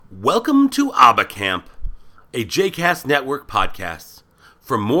Welcome to ABBA Camp, a JCast Network podcast.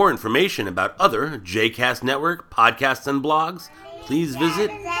 For more information about other JCast Network podcasts and blogs, please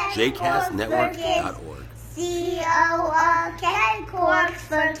visit jcastnetwork.org. CORK, Corks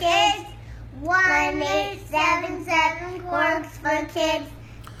for Kids, 1877 Corks for Kids.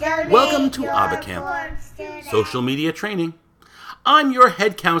 Welcome to ABBA Camp, social media training. I'm your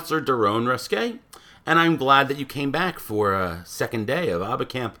head counselor, Daron Ruske, and I'm glad that you came back for a second day of ABBA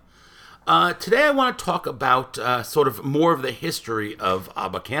Camp. Today I want to talk about sort of more of the history of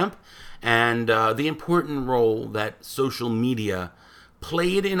ABBA Camp and the important role that social media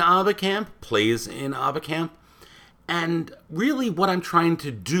plays in ABBA Camp, and really what I'm trying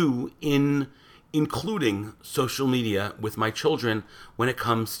to do in including social media with my children when it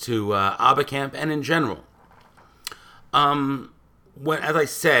comes to ABBA Camp and in general. As I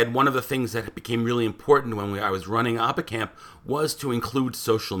said, one of the things that became really important when I was running ABBA Camp was to include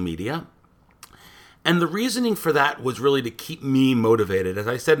social media. And the reasoning for that was really to keep me motivated. As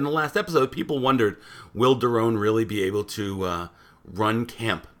I said in the last episode, people wondered, will Daron really be able to run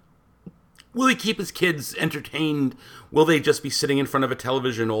camp? Will he keep his kids entertained? Will they just be sitting in front of a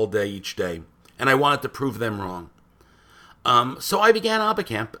television all day, each day? And I wanted to prove them wrong. So I began ABBA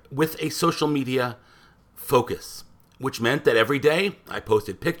Camp with a social media focus, which meant that every day I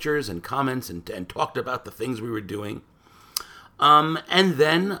posted pictures and comments and talked about the things we were doing. And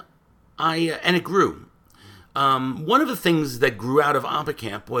then it grew. One of the things that grew out of ABBA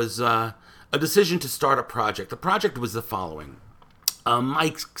Camp was a decision to start a project. The project was the following.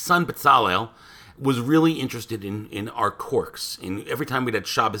 My son Betzalel was really interested in our corks. Every time we'd had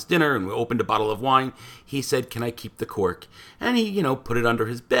Shabbos dinner and we opened a bottle of wine, he said, "Can I keep the cork?" And he, put it under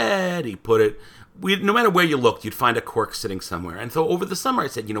his bed. No matter where you looked, you'd find a cork sitting somewhere. And so over the summer, I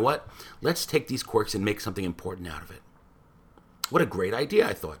said, you know what? Let's take these corks and make something important out of it. What a great idea,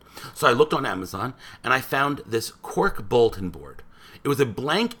 I thought. So I looked on Amazon, and I found this cork bulletin board. It was a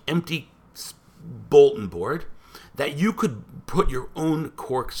blank, empty bulletin board that you could put your own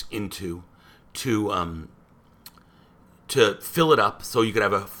corks into to fill it up so you could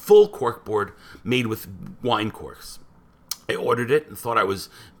have a full cork board made with wine corks. I ordered it and thought I was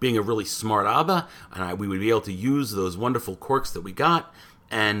being a really smart Abba, and we would be able to use those wonderful corks that we got,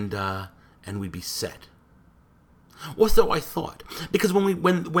 and we'd be set. Or so I thought, because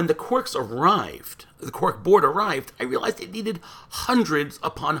when the corks arrived, the cork board arrived, I realized it needed hundreds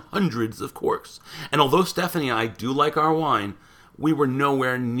upon hundreds of corks. And although Stephanie and I do like our wine, we were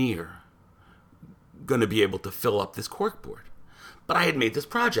nowhere near going to be able to fill up this cork board. But I had made this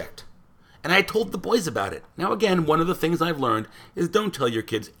project, and I had told the boys about it. Now again, one of the things I've learned is don't tell your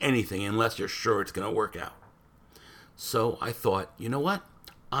kids anything unless you're sure it's going to work out. So I thought, you know what?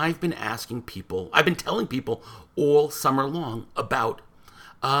 I've been telling people all summer long about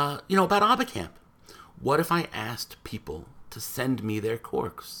ABBA Camp. What if I asked people to send me their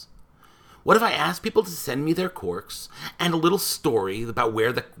corks? What if I asked people to send me their corks and a little story about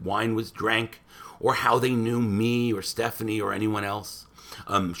where the wine was drank or how they knew me or Stephanie or anyone else?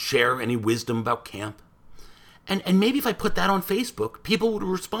 Share any wisdom about camp. And maybe if I put that on Facebook, people would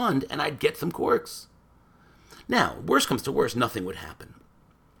respond and I'd get some corks. Now, worst comes to worst, nothing would happen.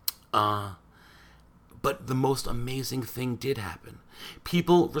 But the most amazing thing did happen.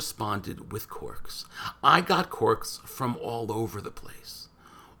 People responded with corks. I got corks from all over the place,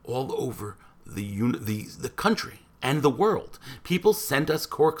 all over the country and the world. People sent us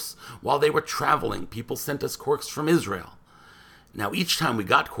corks while they were traveling. People sent us corks from Israel. Now, each time we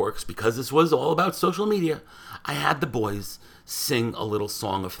got corks, because this was all about social media, I had the boys sing a little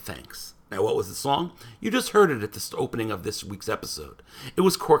song of thanks. Now, what was the song? You just heard it at the opening of this week's episode. It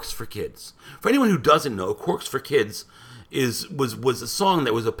was Corks for Kids. For anyone who doesn't know, Corks for Kids was a song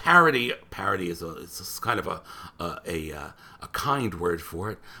that was a parody. Parody is kind of a kind word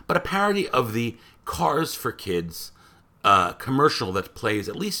for it, but a parody of the Cars for Kids commercial that plays,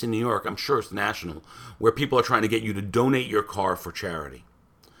 at least in New York, I'm sure it's national, where people are trying to get you to donate your car for charity.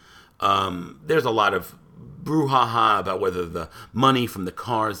 There's a lot of brouhaha about whether the money from the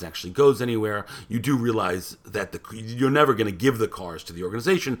cars actually goes anywhere. You do realize that you're never going to give the cars to the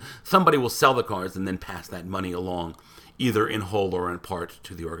organization. Somebody will sell the cars and then pass that money along, either in whole or in part,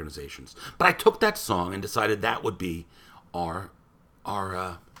 to the organizations. But I took that song and decided that would be our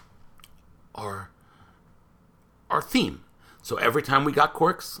theme. So every time we got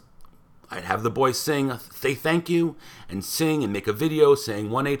corks, I'd have the boys say thank you, and sing and make a video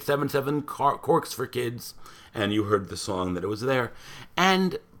saying 1877 Corks for Kids, and you heard the song that it was there.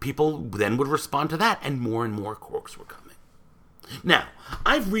 And people then would respond to that, and more corks were coming. Now,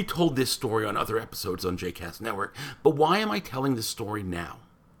 I've retold this story on other episodes on JCast Network, but why am I telling this story now?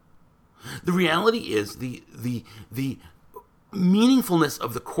 The reality is the meaningfulness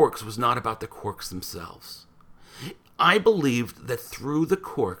of the corks was not about the corks themselves. I believed that through the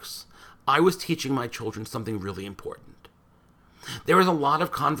corks, I was teaching my children something really important. There is a lot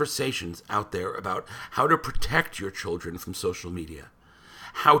of conversations out there about how to protect your children from social media,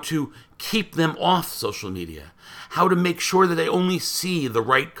 how to keep them off social media, how to make sure that they only see the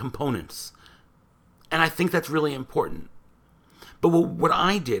right components. And I think that's really important. But what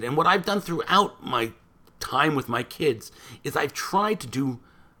I did, and what I've done throughout my time with my kids, is I've tried to do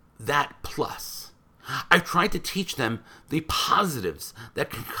that plus. I've tried to teach them the positives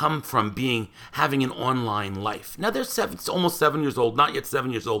that can come from having an online life. Now they're almost 7 years old, not yet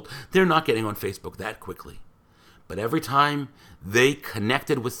 7 years old. They're not getting on Facebook that quickly. But every time they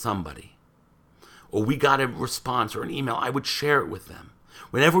connected with somebody, or we got a response or an email, I would share it with them.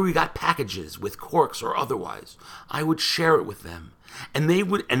 Whenever we got packages with corks or otherwise, I would share it with them. And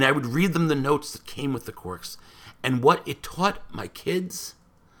I would read them the notes that came with the corks. And what it taught my kids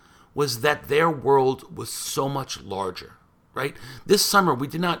was that their world was so much larger, right? That summer, we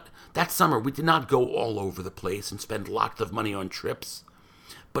did not go all over the place and spend lots of money on trips.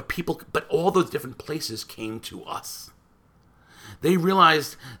 But all those different places came to us. They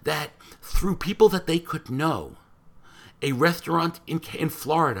realized that through people that they could know, a restaurant in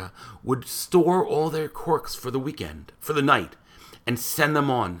Florida would store all their corks for the weekend, for the night, and send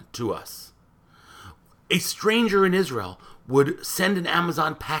them on to us. A stranger in Israel would send an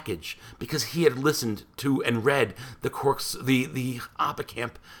Amazon package because he had listened to and read the corks, the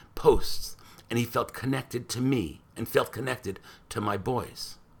ABBA-Camp posts, and he felt connected to me and felt connected to my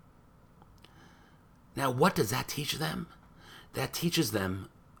boys. Now, what does that teach them? That teaches them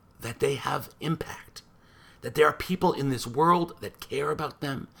that they have impact. That there are people in this world that care about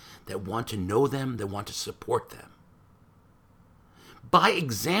them, that want to know them, that want to support them. By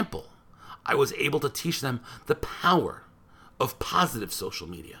example, I was able to teach them the power of positive social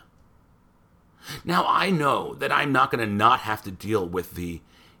media. Now, I know that I'm not going to not have to deal with the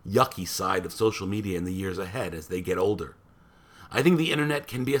yucky side of social media in the years ahead as they get older. I think the internet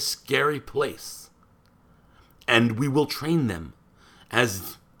can be a scary place. And we will train them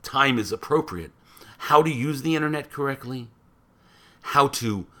as time is appropriate how to use the internet correctly, how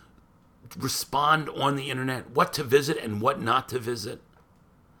to respond on the internet, what to visit and what not to visit.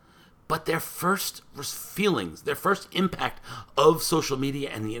 But their first feelings, their first impact of social media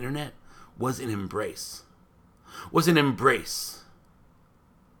and the internet was an embrace.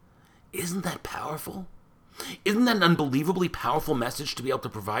 Isn't that powerful? Isn't that an unbelievably powerful message to be able to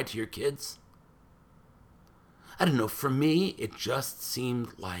provide to your kids? I don't know, for me, it just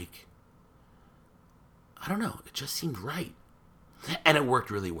seemed like, it just seemed right. And it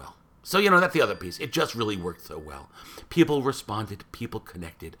worked really well. So, that's the other piece. It just really worked so well. People responded, people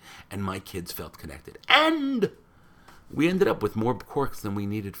connected, and my kids felt connected. And we ended up with more corks than we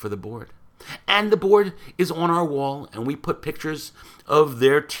needed for the board. And the board is on our wall, and we put pictures of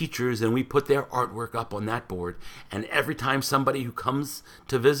their teachers, and we put their artwork up on that board. And every time somebody who comes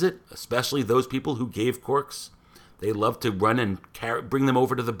to visit, especially those people who gave corks, they love to run and bring them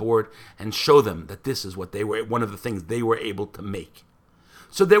over to the board and show them that this is what one of the things they were able to make.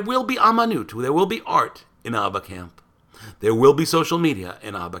 So there will be Amanut, there will be art in ABBA-Camp. There will be social media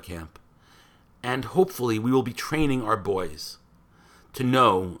in ABBA-Camp. And hopefully we will be training our boys to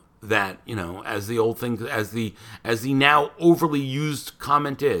know that, as the now overly used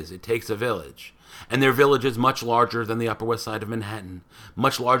comment is, it takes a village. And their village is much larger than the Upper West Side of Manhattan,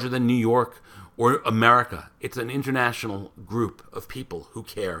 much larger than New York or America. It's an international group of people who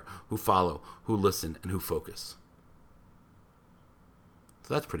care, who follow, who listen, and who focus.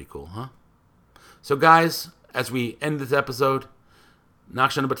 So that's pretty cool, huh? So guys, as we end this episode,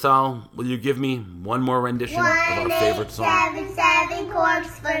 Nachshon Batzal, will you give me one more rendition of our favorite song? 1877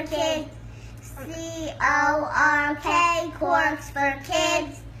 Corks for Kids. CORK, Corks for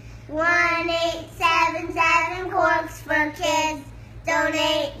Kids. 1877 Corks for Kids.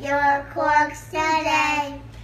 Donate your corks today.